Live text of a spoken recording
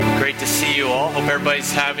all. Hope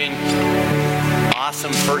everybody's having an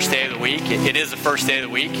awesome first day of the week. It is the first day of the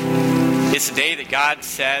week. It's the day that God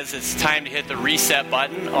says it's time to hit the reset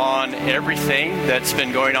button on everything that's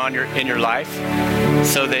been going on in your life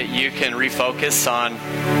so that you can refocus on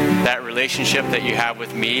that relationship that you have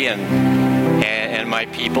with me and my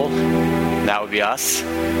people. That would be us.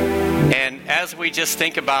 And as we just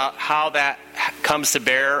think about how that comes to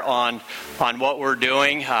bear on what we're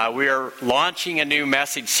doing, we are launching a new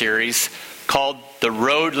message series called The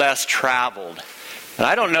Road Less Traveled. And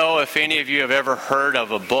I don't know if any of you have ever heard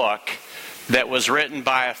of a book that was written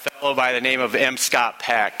by a fellow by the name of M. Scott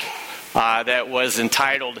Peck that was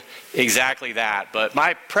entitled exactly that. But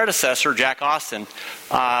my predecessor, Jack Austin,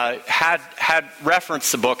 had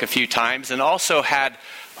referenced the book a few times and also had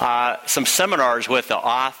some seminars with the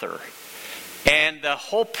author. And the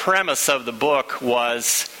whole premise of the book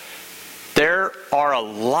was there are a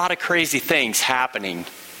lot of crazy things happening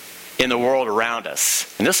in the world around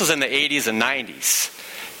us. And this was in the 80s and 90s.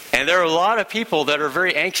 And there are a lot of people that are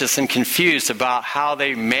very anxious and confused about how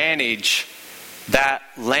they manage that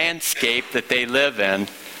landscape that they live in.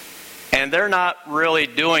 And they're not really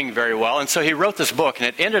doing very well. And so he wrote this book, and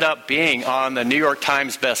it ended up being on the New York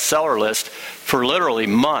Times bestseller list for literally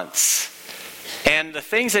months. And the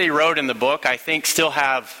things that he wrote in the book, I think, still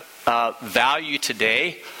have value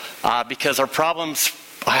today because our problems,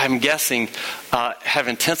 I'm guessing, have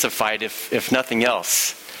intensified, if nothing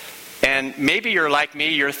else. And maybe you're like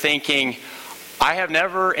me, you're thinking, I have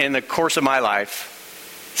never in the course of my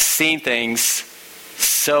life seen things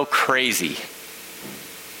so crazy.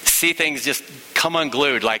 See things just come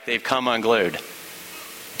unglued like they've come unglued.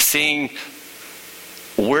 Seeing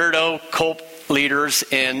weirdo cult leaders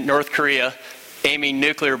in North Korea aiming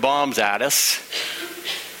nuclear bombs at us.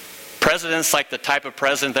 Presidents like the type of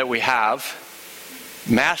president that we have.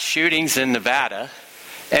 Mass shootings in Nevada.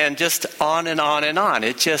 And just on and on and on.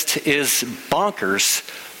 It just is bonkers,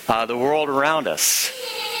 the world around us.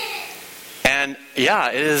 And yeah,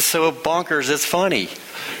 it is so bonkers it's funny.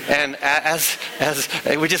 And as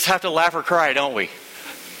we just have to laugh or cry, don't we?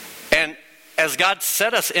 And as God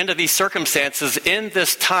set us into these circumstances, in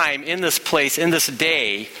this time, in this place, in this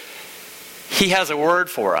day, He has a word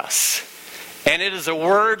for us. And it is a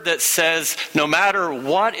word that says, no matter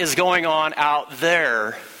what is going on out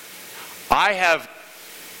there, I have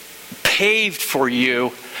paved for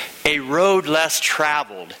you a road less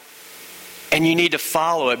traveled. And you need to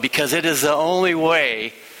follow it because it is the only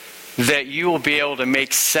way that you will be able to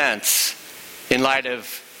make sense in light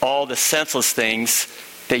of all the senseless things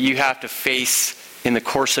that you have to face in the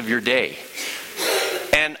course of your day.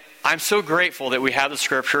 And I'm so grateful that we have the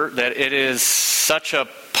Scripture, that it is such a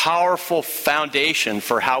powerful foundation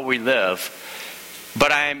for how we live.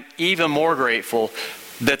 But I'm even more grateful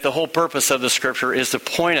that the whole purpose of the Scripture is to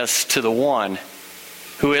point us to the one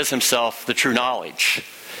who is himself the true knowledge.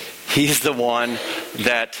 He's the one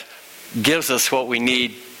that gives us what we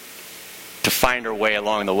need to find our way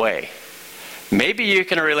along the way. Maybe you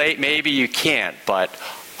can relate, maybe you can't, but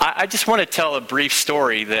I just want to tell a brief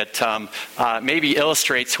story that maybe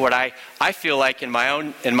illustrates what I feel like in my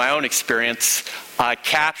own experience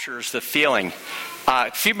captures the feeling. A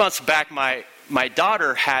few months back, my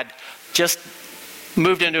daughter had just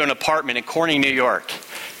moved into an apartment in Corning, New York,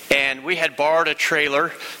 and we had borrowed a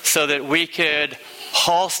trailer so that we could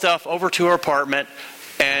haul stuff over to her apartment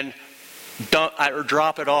and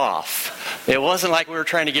drop it off. It wasn't like we were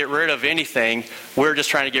trying to get rid of anything. We were just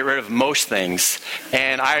trying to get rid of most things.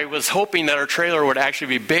 And I was hoping that our trailer would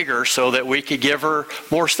actually be bigger so that we could give her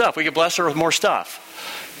more stuff. We could bless her with more stuff.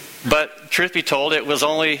 But truth be told, it was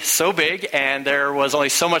only so big and there was only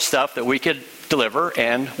so much stuff that we could deliver,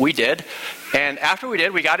 and we did. And after we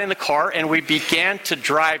did, we got in the car and we began to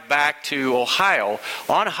drive back to Ohio.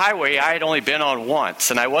 On a highway I had only been on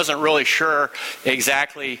once, and I wasn't really sure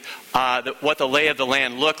exactly what the lay of the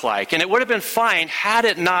land looked like. And it would have been fine had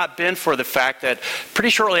it not been for the fact that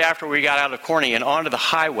pretty shortly after we got out of Corning and onto the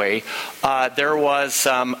highway, there was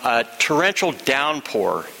a torrential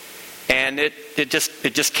downpour. And it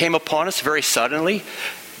just came upon us very suddenly.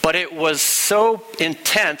 But it was so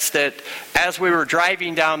intense that as we were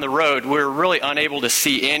driving down the road, we were really unable to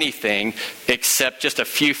see anything except just a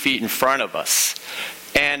few feet in front of us.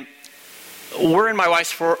 And we're in my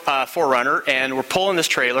wife's 4Runner, and we're pulling this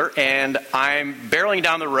trailer, and I'm barreling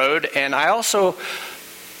down the road. And I also,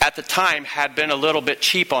 at the time, had been a little bit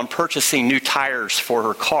cheap on purchasing new tires for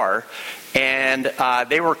her car. And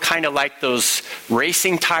they were kind of like those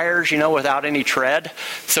racing tires, without any tread.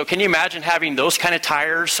 So can you imagine having those kind of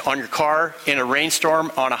tires on your car in a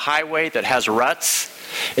rainstorm on a highway that has ruts?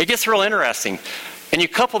 It gets real interesting. And you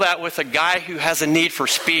couple that with a guy who has a need for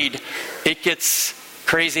speed, it gets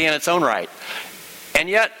crazy in its own right. And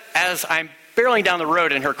yet, as I'm barreling down the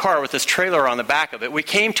road in her car with this trailer on the back of it, we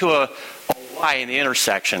came to a Y in the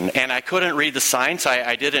intersection, and I couldn't read the signs.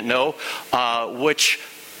 I didn't know which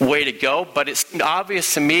way to go, but it seemed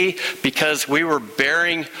obvious to me because we were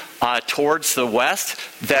bearing towards the west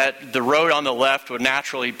that the road on the left would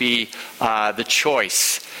naturally be the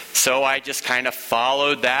choice. So I just kind of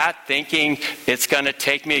followed that, thinking it's going to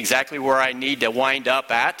take me exactly where I need to wind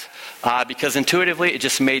up at, because intuitively it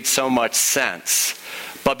just made so much sense.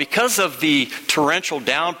 But because of the torrential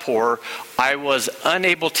downpour, I was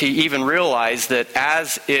unable to even realize that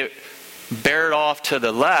as it bared off to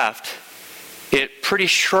the left, it pretty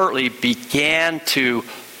shortly began to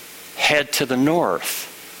head to the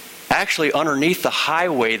north, actually underneath the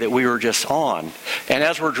highway that we were just on. And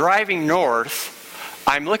as we're driving north,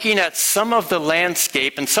 I'm looking at some of the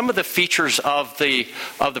landscape and some of the features of the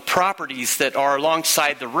properties that are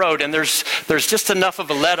alongside the road, and there's just enough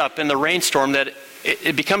of a let up in the rainstorm that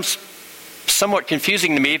it becomes somewhat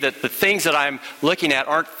confusing to me that the things that I'm looking at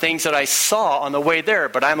aren't things that I saw on the way there.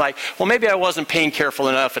 But I'm like, well, maybe I wasn't paying careful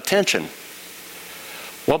enough attention.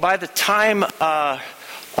 Well, by the time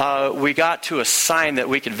we got to a sign that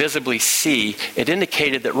we could visibly see, it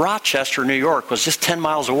indicated that Rochester, New York was just 10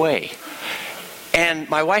 miles away. And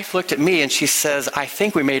my wife looked at me and she says, I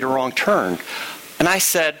think we made a wrong turn. And I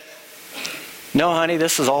said, no, honey,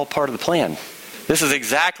 this is all part of the plan. This is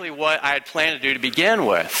exactly what I had planned to do to begin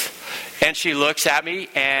with. And she looks at me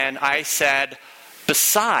and I said,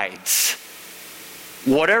 besides,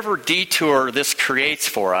 whatever detour this creates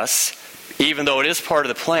for us, even though it is part of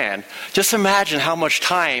the plan, just imagine how much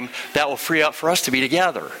time that will free up for us to be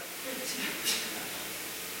together.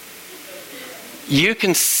 You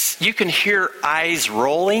can hear eyes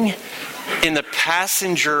rolling in the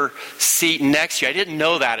passenger seat next to you. I didn't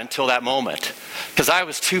know that until that moment because I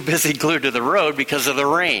was too busy glued to the road because of the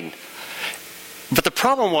rain. But the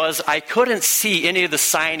problem was I couldn't see any of the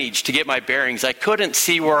signage to get my bearings. I couldn't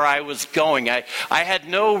see where I was going. I had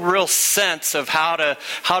no real sense of how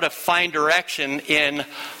to find direction in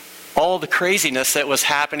all the craziness that was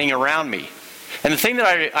happening around me. And the thing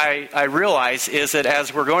that I realize is that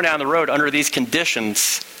as we're going down the road under these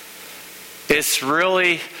conditions, it's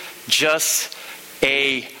really just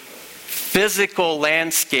a physical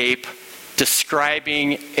landscape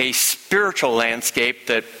describing a spiritual landscape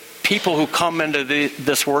that people who come into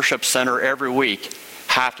this worship center every week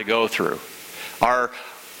have to go through.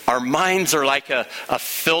 Our minds are like a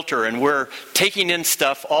filter, and we're taking in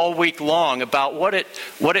stuff all week long about what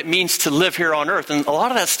it means to live here on earth. And a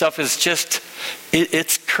lot of that stuff is just,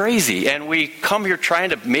 it's crazy. And we come here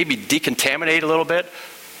trying to maybe decontaminate a little bit,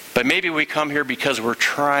 but maybe we come here because we're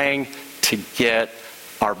trying to get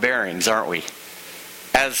our bearings, aren't we?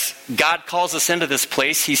 As God calls us into this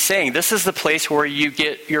place, He's saying this is the place where you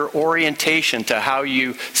get your orientation to how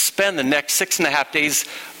you spend the next 6.5 days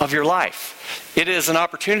of your life. It is an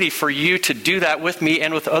opportunity for you to do that with me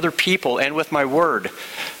and with other people and with my word.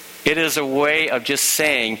 It is a way of just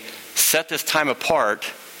saying, set this time apart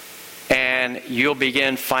and you'll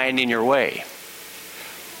begin finding your way.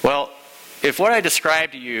 Well, if what I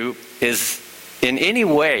described to you is in any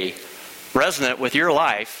way resonant with your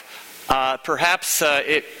life, perhaps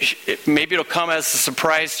maybe it'll come as a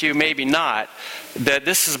surprise to you, maybe not, that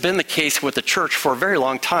this has been the case with the church for a very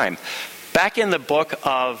long time. Back in the book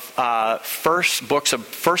of First and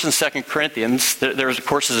 2nd Corinthians, there's of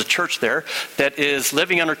course is a church there that is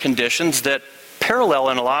living under conditions that parallel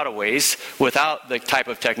in a lot of ways, without the type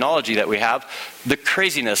of technology that we have, the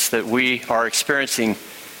craziness that we are experiencing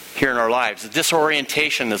here in our lives, the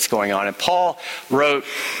disorientation that's going on. And Paul wrote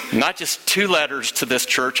not just 2 letters to this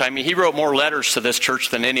church. I mean, he wrote more letters to this church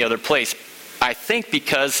than any other place. I think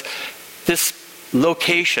because this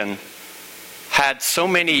location had so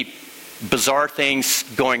many bizarre things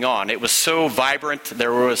going on. It was so vibrant.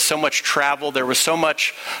 There was so much travel. There was so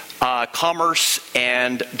much commerce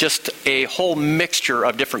and just a whole mixture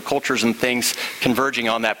of different cultures and things converging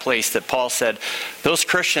on that place that Paul said, those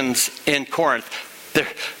Christians in Corinth,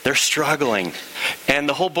 they're struggling. And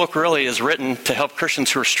the whole book really is written to help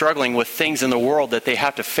Christians who are struggling with things in the world that they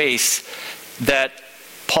have to face, that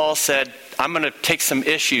Paul said, I'm going to take some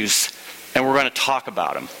issues and we're going to talk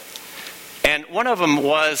about them. And one of them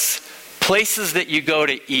was places that you go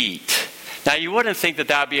to eat. Now, you wouldn't think that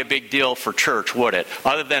would be a big deal for church, would it?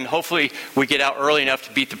 Other than hopefully we get out early enough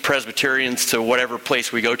to beat the Presbyterians to whatever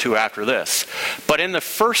place we go to after this. But in the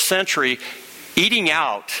first century, eating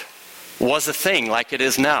out was a thing like it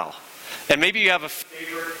is now. And maybe you have a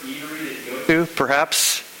favorite eatery that you go to,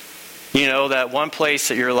 perhaps. You know, that one place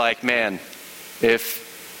that you're like, man,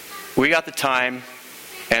 if we got the time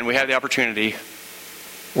and we have the opportunity,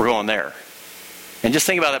 we're going there. And just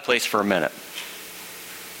think about that place for a minute.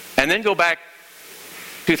 And then go back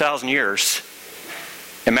 2,000 years.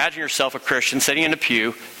 Imagine yourself a Christian sitting in a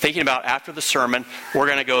pew, thinking about after the sermon, we're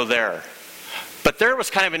going to go there. But there was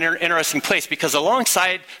kind of an interesting place, because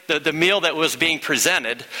alongside the meal that was being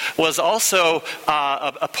presented was also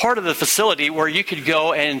a part of the facility where you could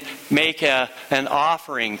go and make an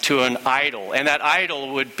offering to an idol. And that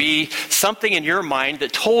idol would be something in your mind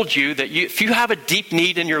that told you that if you have a deep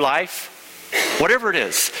need in your life, whatever it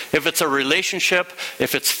is, if it's a relationship,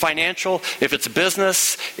 if it's financial, if it's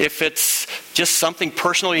business, if it's just something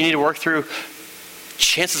personal you need to work through,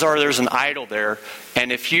 chances are there's an idol there.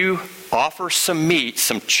 And if you offer some meat,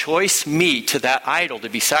 some choice meat to that idol to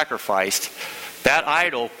be sacrificed, that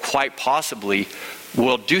idol quite possibly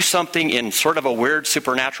will do something in sort of a weird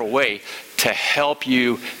supernatural way to help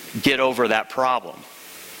you get over that problem.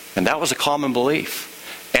 And that was a common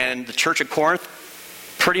belief. And the church at Corinth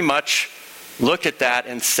pretty much looked at that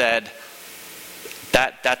and said,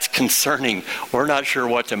 that's concerning. We're not sure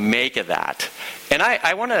what to make of that. And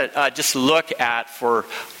I want to just look at, for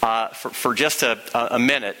just a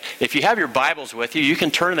minute, if you have your Bibles with you, you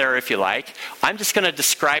can turn there if you like. I'm just going to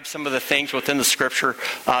describe some of the things within the Scripture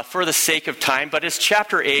for the sake of time, but it's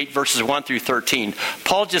chapter 8, verses 1 through 13.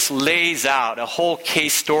 Paul just lays out a whole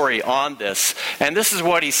case story on this, and this is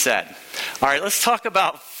what he said. All right, let's talk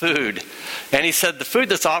about food. And he said the food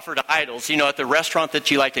that's offered to idols, at the restaurant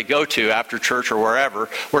that you like to go to after church or wherever,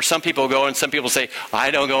 where some people go and some people say,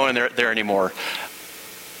 I don't go in there anymore.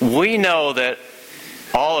 We know that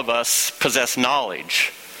all of us possess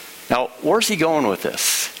knowledge. Now, where's he going with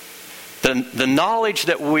this? The knowledge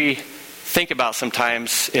that we think about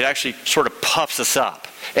sometimes, it actually sort of puffs us up.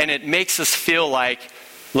 And it makes us feel like,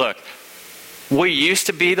 look, we used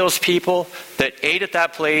to be those people that ate at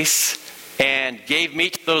that place and gave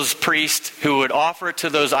meat to those priests who would offer it to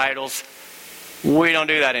those idols. We don't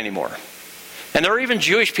do that anymore. And there were even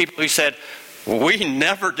Jewish people who said, we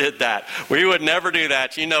never did that. We would never do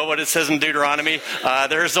that. You know what it says in Deuteronomy?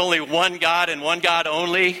 There's only one God and one God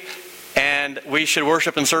only, and we should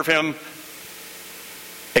worship and serve Him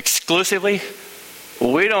exclusively.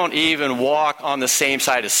 We don't even walk on the same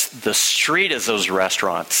side of the street as those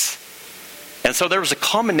restaurants. And so there was a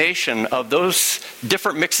combination of those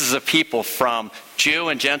different mixes of people from Jew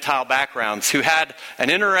and Gentile backgrounds who had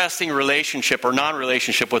an interesting relationship or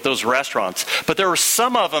non-relationship with those restaurants. But there were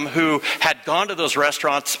some of them who had gone to those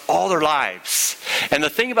restaurants all their lives. And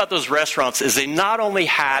the thing about those restaurants is they not only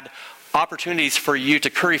had opportunities for you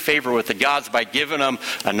to curry favor with the gods by giving them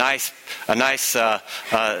a nice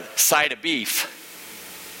side of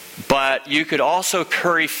beef, but you could also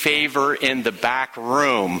curry favor in the back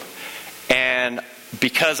room. And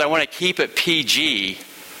because I want to keep it PG,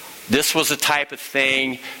 this was the type of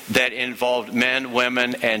thing that involved men,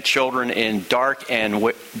 women, and children in dark and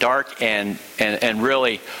really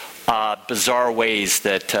bizarre ways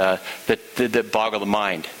that boggle the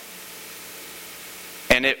mind.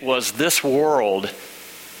 And it was this world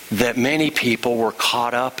that many people were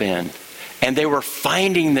caught up in, and they were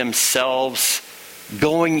finding themselves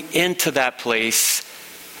going into that place,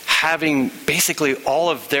 having basically all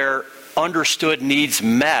of their understood needs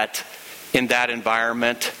met in that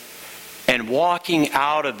environment, and walking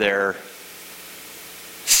out of there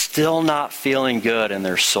still not feeling good in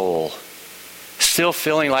their soul, still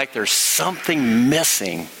feeling like there's something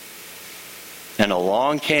missing. And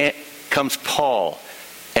along comes Paul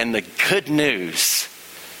and the good news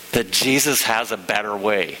that Jesus has a better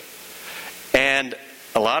way. And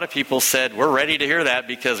a lot of people said, we're ready to hear that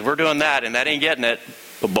because we're doing that and that ain't getting it.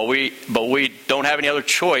 But we don't have any other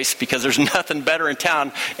choice because there's nothing better in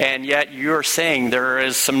town. And yet you're saying there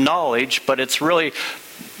is some knowledge, but it's really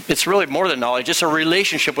more than knowledge. It's a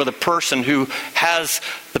relationship with a person who has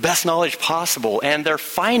the best knowledge possible. And they're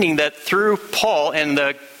finding that through Paul and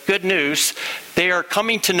the good news, they are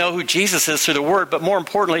coming to know who Jesus is through the Word. But more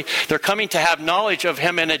importantly, they're coming to have knowledge of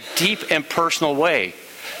Him in a deep and personal way.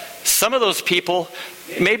 Some of those people,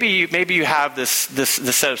 maybe you have this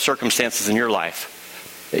set of circumstances in your life.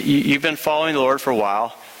 You've been following the Lord for a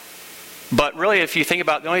while, but really if you think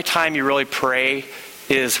about it, the only time you really pray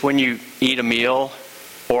is when you eat a meal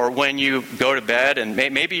or when you go to bed, and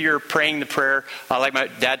maybe you're praying the prayer like my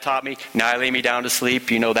dad taught me, now I lay me down to sleep,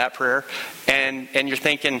 you know that prayer, and you're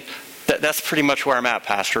thinking, that's pretty much where I'm at,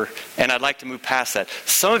 Pastor, and I'd like to move past that.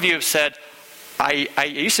 Some of you have said, I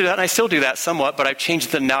used to do that and I still do that somewhat, but I've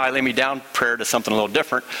changed the now I lay me down prayer to something a little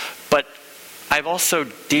different, but I've also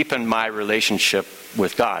deepened my relationship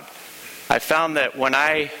with God. I found that when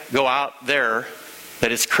I go out there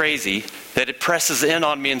that it's crazy, that it presses in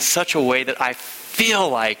on me in such a way that I feel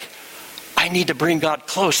like I need to bring God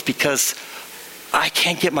close because I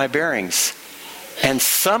can't get my bearings. And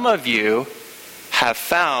some of you have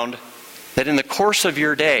found that in the course of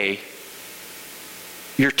your day,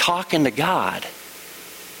 you're talking to God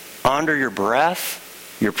under your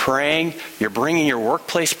breath. You're praying. You're bringing your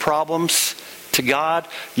workplace problems to God.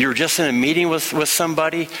 You're just in a meeting with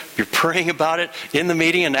somebody. You're praying about it in the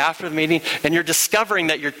meeting and after the meeting. And you're discovering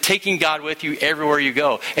that you're taking God with you everywhere you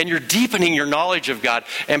go. And you're deepening your knowledge of God.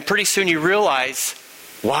 And pretty soon you realize,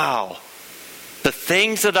 wow, the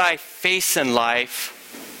things that I face in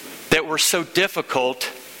life that were so difficult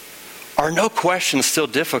are no question still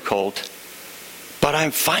difficult. But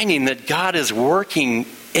I'm finding that God is working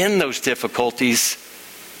in those difficulties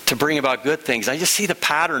to bring about good things. I just see the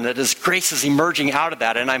pattern that His grace is emerging out of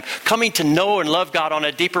that. And I'm coming to know and love God on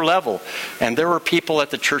a deeper level. And there were people at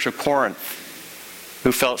the church of Corinth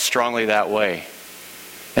who felt strongly that way.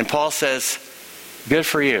 And Paul says, good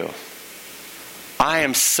for you. I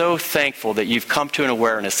am so thankful that you've come to an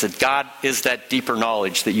awareness that God is that deeper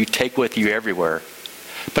knowledge that you take with you everywhere.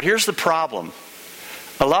 But here's the problem.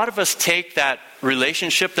 A lot of us take that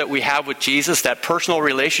relationship that we have with Jesus, that personal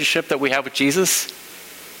relationship that we have with Jesus,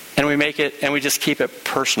 and we make it, and we just keep it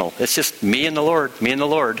personal. It's just me and the Lord, me and the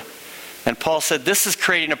Lord. And Paul said this is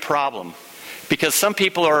creating a problem because some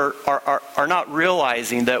people are not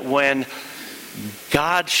realizing that when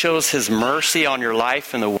God shows His mercy on your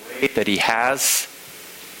life in the way that He has,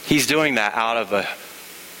 He's doing that out of an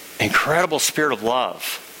incredible spirit of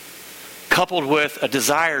love, coupled with a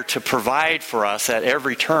desire to provide for us at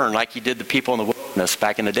every turn like He did the people in the wilderness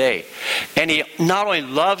back in the day. And He not only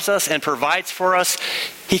loves us and provides for us,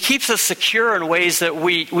 He keeps us secure in ways that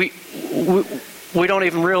we don't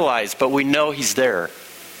even realize, but we know He's there.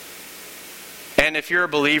 And if you're a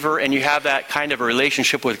believer and you have that kind of a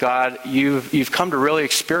relationship with God, you've come to really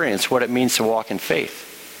experience what it means to walk in faith.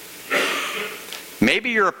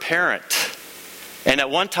 Maybe you're a parent, and at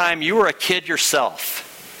one time you were a kid yourself.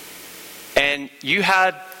 And you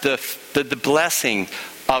had the blessing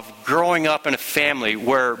of growing up in a family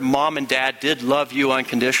where mom and dad did love you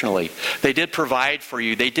unconditionally. They did provide for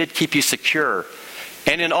you. They did keep you secure.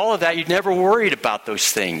 And in all of that, you never worried about those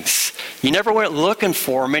things. You never went looking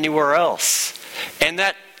for them anywhere else. And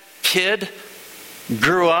that kid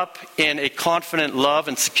grew up in a confident love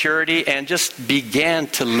and security and just began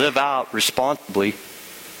to live out responsibly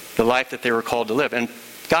the life that they were called to live. And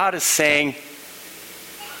God is saying,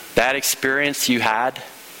 that experience you had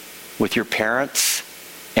with your parents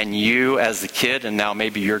and you as the kid, and now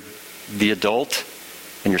maybe you're the adult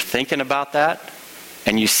and you're thinking about that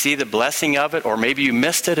and you see the blessing of it, or maybe you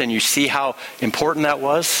missed it and you see how important that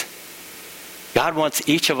was. God wants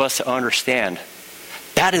each of us to understand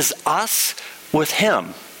that is us with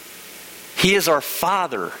Him. He is our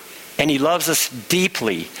Father, and He loves us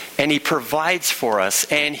deeply, and He provides for us,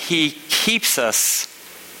 and He keeps us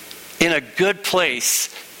in a good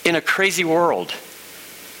place in a crazy world.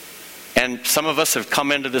 And some of us have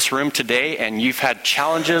come into this room today and you've had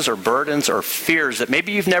challenges or burdens or fears that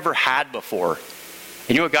maybe you've never had before. And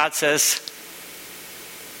you know what God says?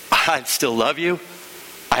 I still love you.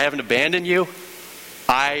 I haven't abandoned you.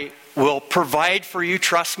 I will provide for you,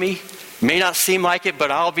 trust me. It may not seem like it, but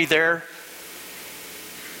I'll be there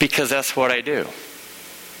because that's what I do.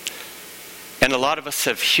 And a lot of us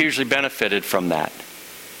have hugely benefited from that.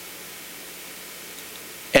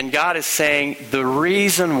 And God is saying the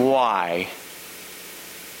reason why,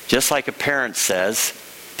 just like a parent says,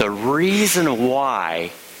 the reason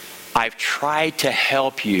why I've tried to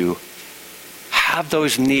help you have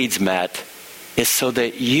those needs met is so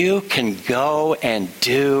that you can go and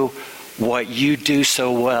do what you do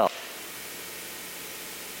so well.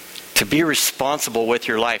 To be responsible with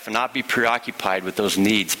your life and not be preoccupied with those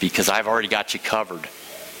needs because I've already got you covered.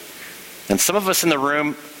 And some of us in the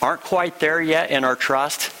room aren't quite there yet in our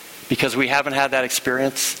trust because we haven't had that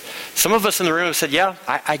experience. Some of us in the room have said, yeah,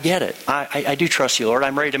 I get it. I do trust you, Lord.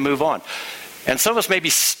 I'm ready to move on. And some of us may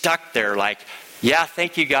be stuck there like, yeah,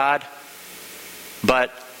 thank you, God,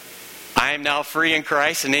 but I am now free in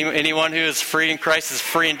Christ, and anyone who is free in Christ is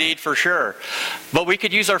free indeed for sure. But we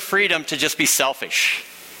could use our freedom to just be selfish,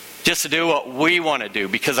 just to do what we want to do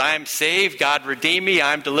because I'm saved, God redeemed me,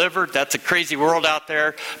 I'm delivered. That's a crazy world out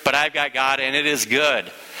there, but I've got God and it is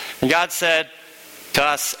good. And God said to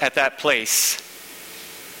us at that place,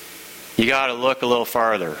 you got to look a little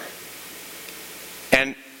farther.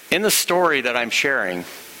 And in the story that I'm sharing,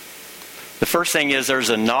 the first thing is there's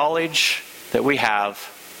a knowledge that we have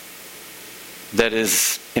that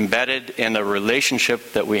is embedded in the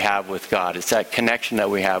relationship that we have with God. It's that connection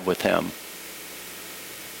that we have with Him.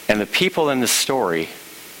 And the people in the story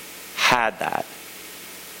had that.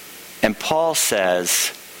 And Paul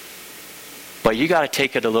says, but you got to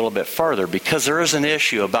take it a little bit further, because there is an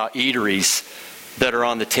issue about eateries that are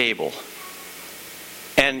on the table.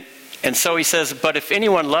 And so he says, but if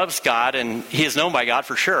anyone loves God, and he is known by God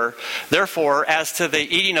for sure, therefore, as to the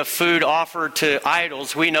eating of food offered to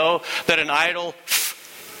idols, we know that an idol,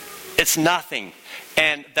 it's nothing,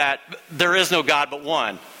 and that there is no God but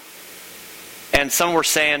one. And some were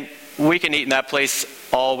saying, we can eat in that place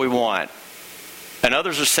all we want. And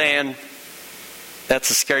others are saying, that's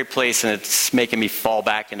a scary place and it's making me fall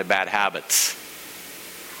back into bad habits.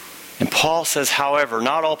 And Paul says, however,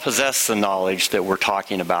 not all possess the knowledge that we're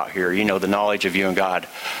talking about here, the knowledge of you and God.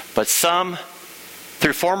 But some,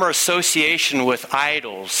 through former association with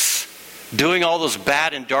idols, doing all those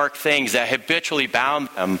bad and dark things that habitually bound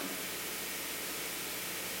them,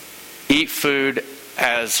 eat food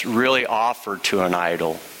as really offered to an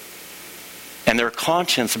idol. And their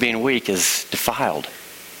conscience, being weak, is defiled.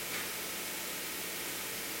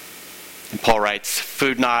 And Paul writes,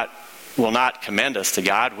 food will not commend us to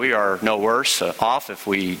God. We are no worse off if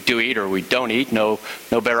we do eat or we don't eat. No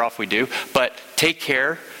better off we do. But take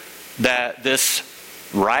care that this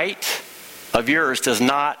right of yours does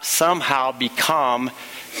not somehow become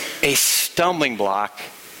a stumbling block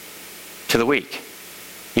to the weak.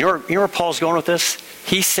 You know where Paul's going with this?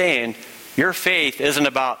 He's saying your faith isn't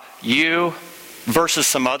about you versus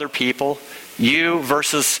some other people. You,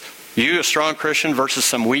 a strong Christian, versus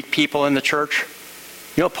some weak people in the church.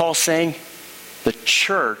 You know what Paul's saying? The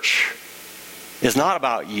church is not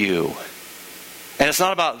about you. And it's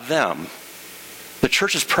not about them. The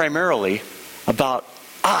church is primarily about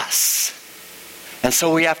us. And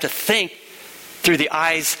so we have to think through the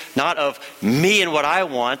eyes not of me and what I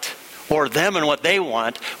want, or them and what they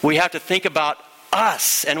want. We have to think about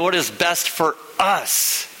us and what is best for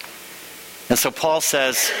us. And so Paul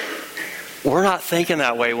says, we're not thinking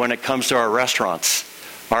that way when it comes to our restaurants.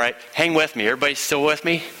 All right, hang with me. Everybody still with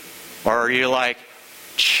me? Or are you like,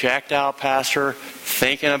 checked out, Pastor,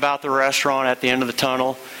 thinking about the restaurant at the end of the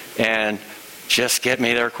tunnel, and just get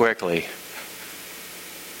me there quickly?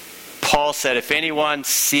 Paul said, if anyone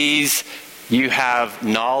sees you have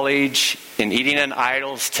knowledge in eating an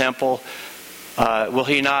idol's temple, will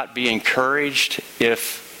he not be encouraged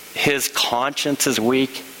if his conscience is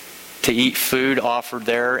weak to eat food offered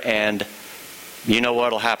there? And you know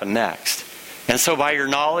what will happen next. And so by your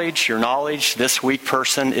knowledge, this weak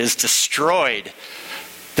person is destroyed.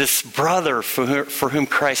 This brother for whom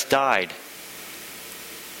Christ died.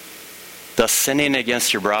 Thus sinning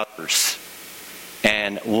against your brothers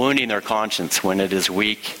and wounding their conscience when it is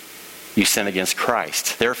weak, you sin against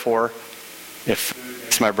Christ. Therefore,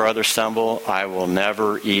 if my brother stumble, I will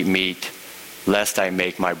never eat meat, lest I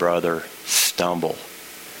make my brother stumble.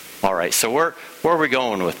 All right, so where are we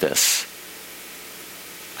going with this?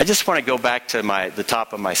 I just want to go back to the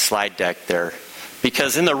top of my slide deck there,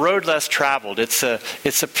 because in the road less traveled, it's a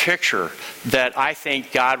picture that I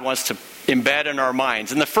think God wants to embed in our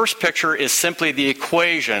minds. And the first picture is simply the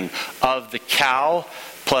equation of the cow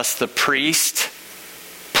plus the priest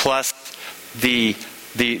plus the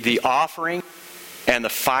offering and the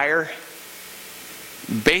fire.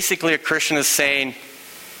 Basically, a Christian is saying,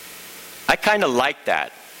 I kind of like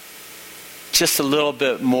that. Just a little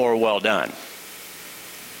bit more well done.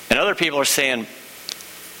 And other people are saying,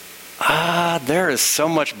 there is so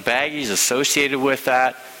much baggage associated with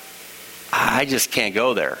that. I just can't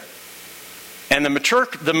go there. And the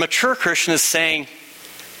mature Christian is saying,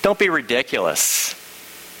 don't be ridiculous.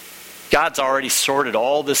 God's already sorted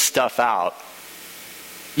all this stuff out.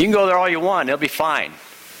 You can go there all you want. It'll be fine.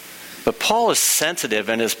 But Paul is sensitive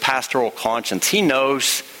in his pastoral conscience. He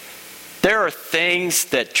knows there are things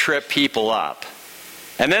that trip people up.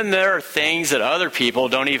 And then there are things that other people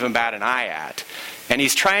don't even bat an eye at. And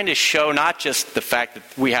he's trying to show not just the fact that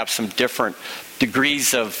we have some different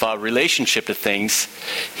degrees of relationship to things.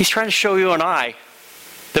 He's trying to show you and I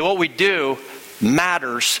that what we do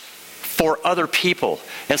matters for other people.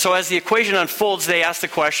 And so as the equation unfolds, they ask the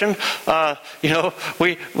question, we know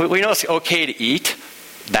it's okay to eat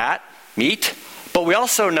that meat, but we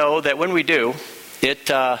also know that when we do, it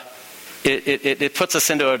puts us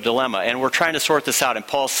into a dilemma, and we're trying to sort this out. And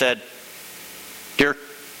Paul said, dear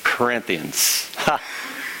Corinthians,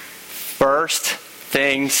 first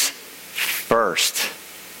things first.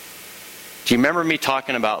 Do you remember me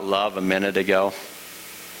talking about love a minute ago?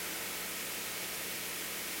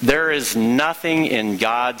 There is nothing in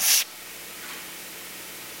God's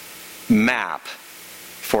map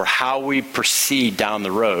for how we proceed down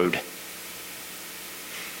the road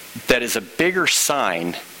that is a bigger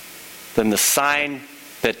sign than the sign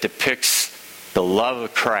that depicts the love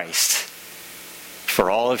of Christ for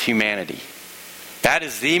all of humanity. That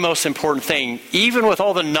is the most important thing. Even with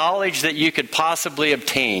all the knowledge that you could possibly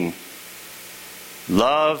obtain,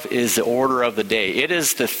 love is the order of the day. It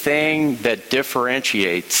is the thing that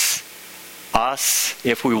differentiates us,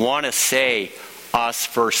 if we want to say us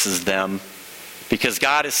versus them. Because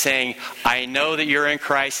God is saying, I know that you're in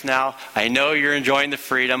Christ now. I know you're enjoying the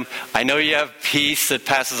freedom. I know you have peace that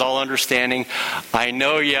passes all understanding. I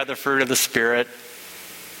know you have the fruit of the Spirit.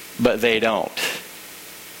 But they don't.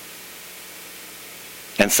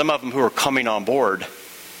 And some of them who are coming on board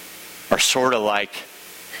are sort of like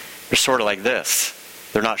this.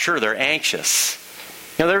 They're not sure. They're anxious.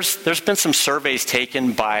 You know, there's been some surveys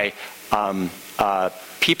taken by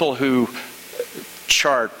people who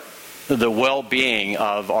chart the well-being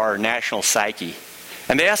of our national psyche.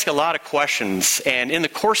 And they ask a lot of questions. And in the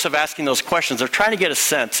course of asking those questions, they're trying to get a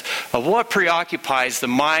sense of what preoccupies the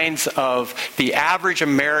minds of the average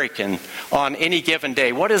American on any given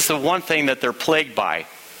day. What is the one thing that they're plagued by?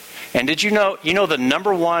 And did you know the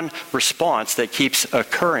number one response that keeps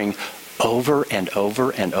occurring over and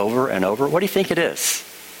over and over and over? What do you think it is?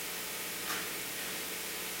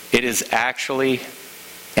 It is actually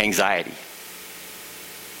anxiety.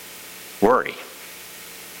 Worry.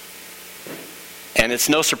 And it's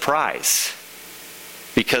no surprise,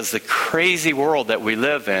 because the crazy world that we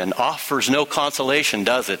live in offers no consolation,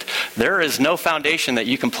 does it? There is no foundation that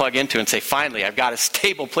you can plug into and say, finally, I've got a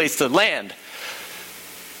stable place to land.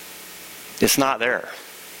 It's not there.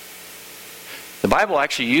 The Bible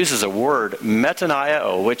actually uses a word,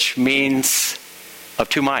 metanoia, which means of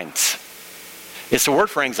two minds. It's a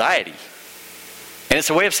word for anxiety. And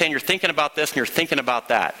it's a way of saying you're thinking about this and you're thinking about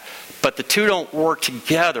that. But the two don't work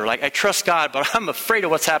together. Like, I trust God, but I'm afraid of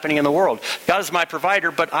what's happening in the world. God is my provider,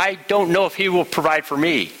 but I don't know if He will provide for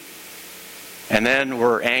me. And then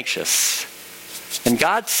we're anxious. And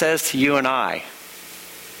God says to you and I,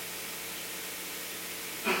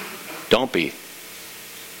 don't be.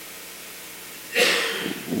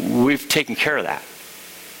 We've taken care of that.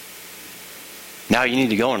 Now you need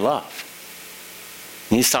to go in love.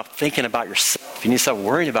 You need to stop thinking about yourself. You need to stop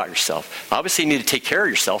worrying about yourself. Obviously, you need to take care of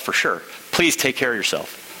yourself for sure. Please take care of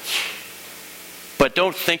yourself. But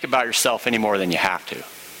don't think about yourself any more than you have to.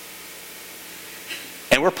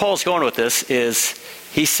 And where Paul's going with this is,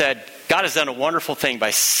 he said, God has done a wonderful thing by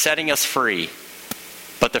setting us free.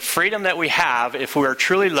 But the freedom that we have, if we are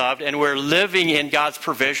truly loved and we're living in God's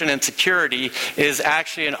provision and security, is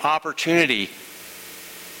actually an opportunity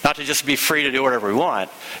not to just be free to do whatever we want.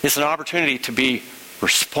 It's an opportunity to be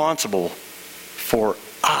responsible for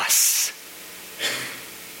us.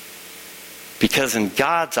 Because in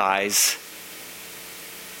God's eyes,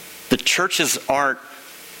 the churches aren't,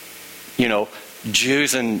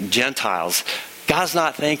 Jews and Gentiles. God's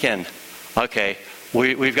not thinking, okay,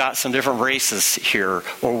 we've got some different races here,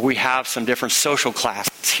 or we have some different social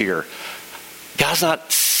classes here. God's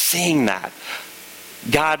not seeing that.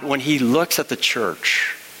 God, when He looks at the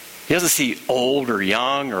church, He doesn't see old or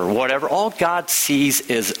young or whatever. All God sees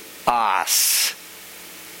is us.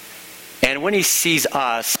 And when He sees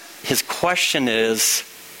us, His question is,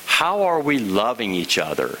 how are we loving each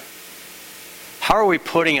other? How are we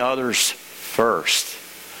putting others first?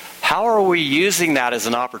 How are we using that as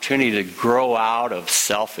an opportunity to grow out of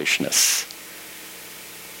selfishness?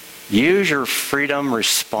 Use your freedom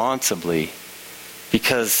responsibly,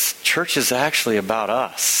 because church is actually about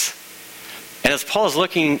us. And as Paul is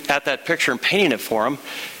looking at that picture and painting it for him,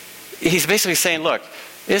 he's basically saying, look,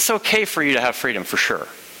 it's okay for you to have freedom for sure.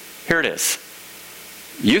 Here it is.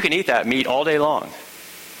 You can eat that meat all day long.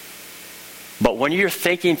 But when you're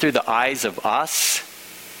thinking through the eyes of us,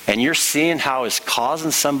 and you're seeing how it's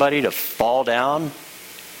causing somebody to fall down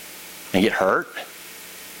and get hurt,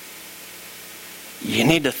 you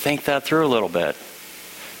need to think that through a little bit.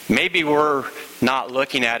 Maybe we're not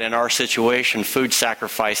looking at, in our situation, food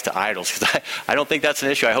sacrifice to idols. Because I don't think that's an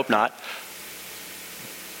issue. I hope not.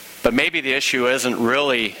 But maybe the issue isn't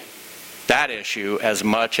really that issue as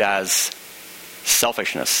much as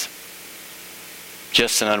selfishness.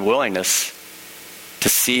 Just an unwillingness to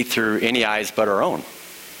see through any eyes but our own.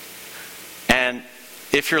 And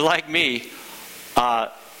if you're like me,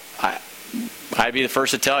 I'd be the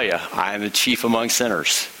first to tell you, I'm the chief among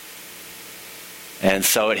sinners. And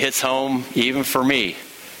so it hits home even for me.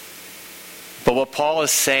 But what Paul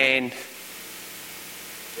is saying,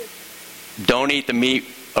 don't eat the meat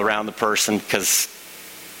around the person, because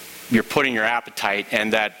you're putting your appetite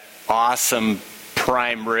and that awesome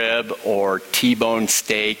prime rib or T-bone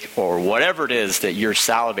steak or whatever it is that you're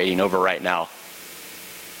salivating over right now,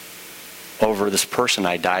 over this person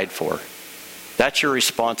I died for. That's your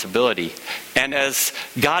responsibility. And as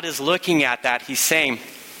God is looking at that, he's saying,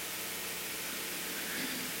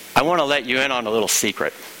 I want to let you in on a little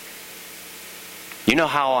secret. You know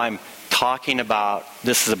how I'm talking about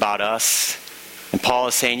this is about us? And Paul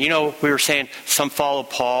is saying, we were saying some follow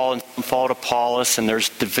Paul and some follow Apollos, and there's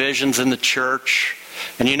divisions in the church.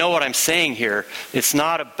 And you know what I'm saying here? It's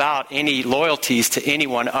not about any loyalties to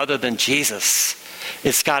anyone other than Jesus.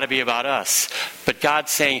 It's got to be about us. But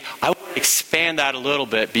God's saying, I want to expand that a little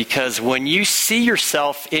bit, because when you see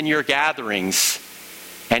yourself in your gatherings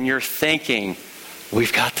and you're thinking,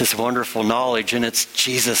 we've got this wonderful knowledge and it's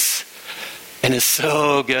Jesus. And it's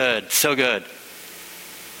so good, so good.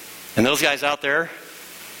 And those guys out there,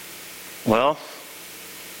 well,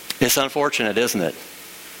 it's unfortunate, isn't it?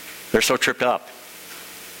 They're so tripped up.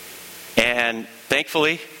 And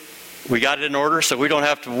thankfully, we got it in order, so we don't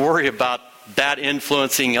have to worry about that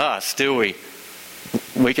influencing us, do we?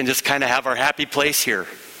 We can just kind of have our happy place here.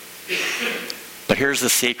 But here's the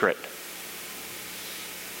secret.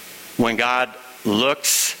 When God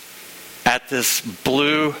looks at this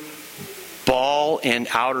blue ball in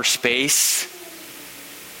outer space,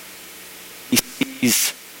 he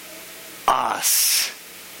sees us.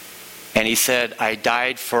 And he said, I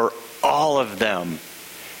died for all of them.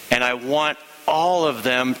 And I want all of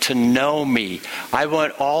them to know me. I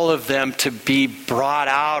want all of them to be brought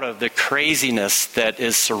out of the craziness that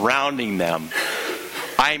is surrounding them.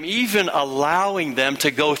 I'm even allowing them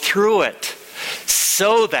to go through it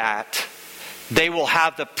so that they will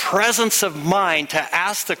have the presence of mind to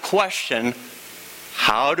ask the question,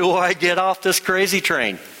 how do I get off this crazy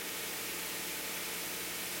train?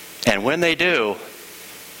 And when they do,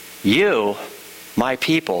 you, my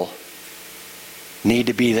people, need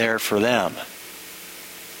to be there for them.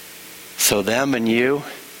 So them and you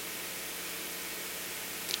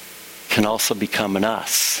can also become an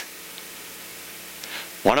us.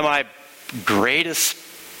 One of my greatest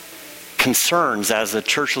concerns as a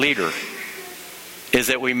church leader is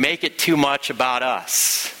that we make it too much about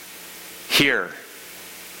us here.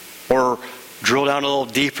 Or drill down a little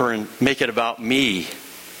deeper and make it about me,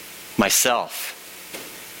 myself.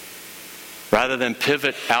 Rather than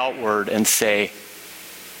pivot outward and say,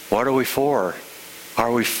 what are we for?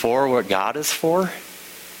 Are we for what God is for?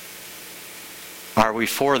 Are we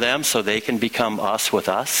for them so they can become us with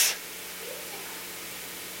us?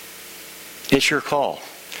 It's your call.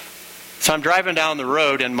 So I'm driving down the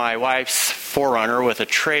road in my wife's 4Runner with a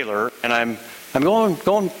trailer, and I'm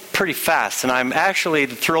going pretty fast, and I'm actually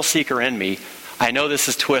the thrill seeker in me. I know this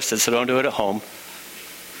is twisted, so don't do it at home.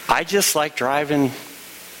 I just like driving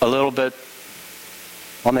a little bit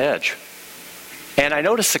on the edge. And I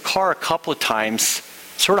noticed the car a couple of times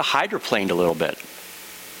sort of hydroplaned a little bit.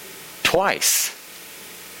 Twice.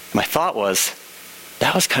 My thought was,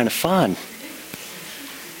 that was kind of fun.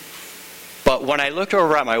 But when I looked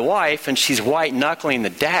over at my wife and she's white knuckling the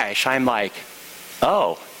dash, I'm like,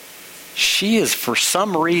 oh, she is for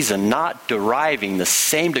some reason not deriving the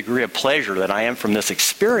same degree of pleasure that I am from this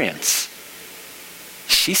experience.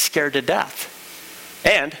 She's scared to death.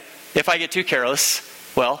 And if I get too careless,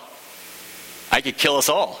 well, I could kill us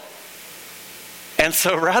all. And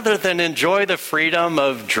so rather than enjoy the freedom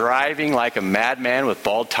of driving like a madman with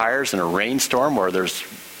bald tires in a rainstorm where there's...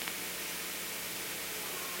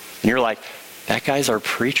 And you're like, that guy's our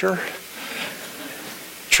preacher?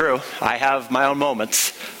 True, I have my own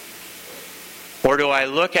moments. Or do I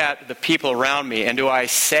look at the people around me and do I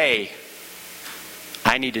say,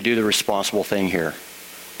 I need to do the responsible thing here.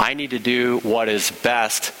 I need to do what is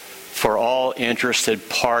best for all interested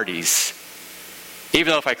parties.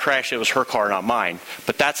 Even though if I crashed, it was her car, not mine.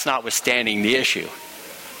 But that's notwithstanding the issue.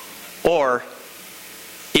 Or,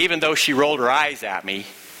 even though she rolled her eyes at me,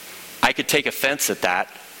 I could take offense at that.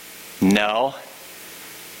 No.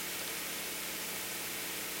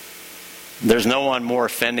 There's no one more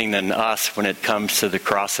offending than us when it comes to the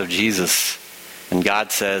cross of Jesus. And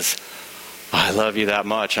God says, I love you that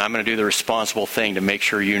much, and I'm going to do the responsible thing to make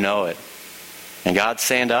sure you know it. And God's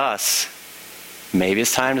saying to us, maybe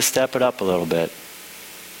it's time to step it up a little bit.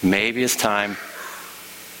 Maybe it's time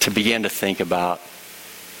to begin to think about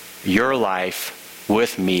your life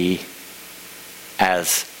with me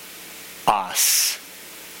as us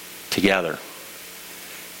together.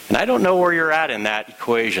 And I don't know where you're at in that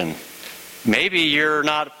equation. Maybe you're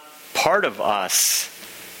not part of us,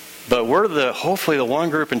 but we're hopefully the one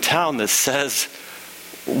group in town that says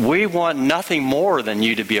we want nothing more than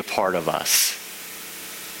you to be a part of us.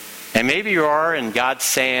 And maybe you are, and God's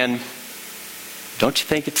saying, don't you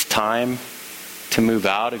think it's time to move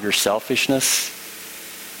out of your selfishness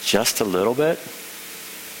just a little bit?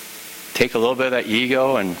 Take a little bit of that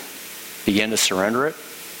ego and begin to surrender it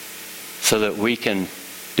so that we can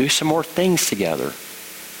do some more things together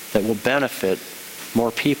that will benefit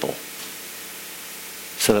more people,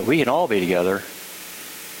 so that we can all be together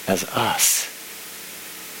as us.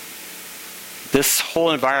 This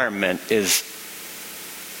whole environment is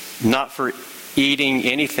not for eating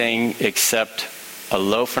anything except a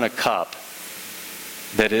loaf and a cup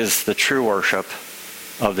that is the true worship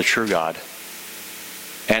of the true God.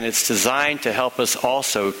 And it's designed to help us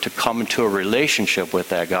also to come into a relationship with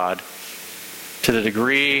that God to the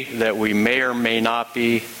degree that we may or may not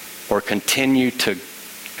be, or continue to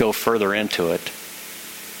go further into it.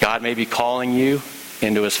 God may be calling you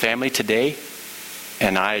into his family today,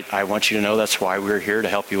 and I want you to know that's why we're here, to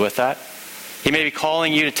help you with that. He may be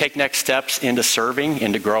calling you to take next steps into serving,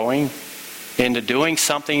 into growing, into doing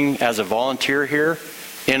something as a volunteer here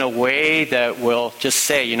in a way that will just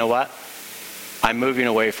say, you know what? I'm moving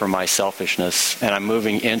away from my selfishness, and I'm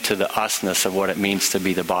moving into the usness of what it means to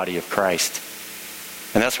be the body of Christ.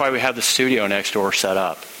 And that's why we have the studio next door set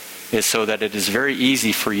up, is so that it is very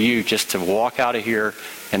easy for you just to walk out of here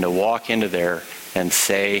and to walk into there and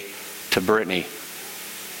say to Brittany,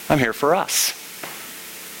 I'm here for us.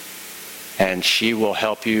 And she will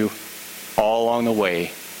help you all along the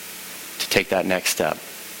way to take that next step.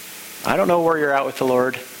 I don't know where you're at with the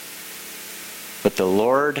Lord, but the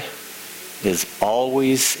Lord is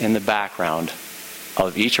always in the background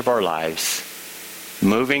of each of our lives,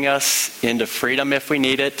 moving us into freedom if we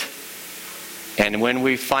need it, and when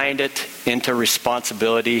we find it, into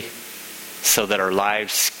responsibility so that our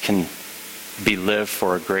lives can be lived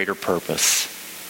for a greater purpose.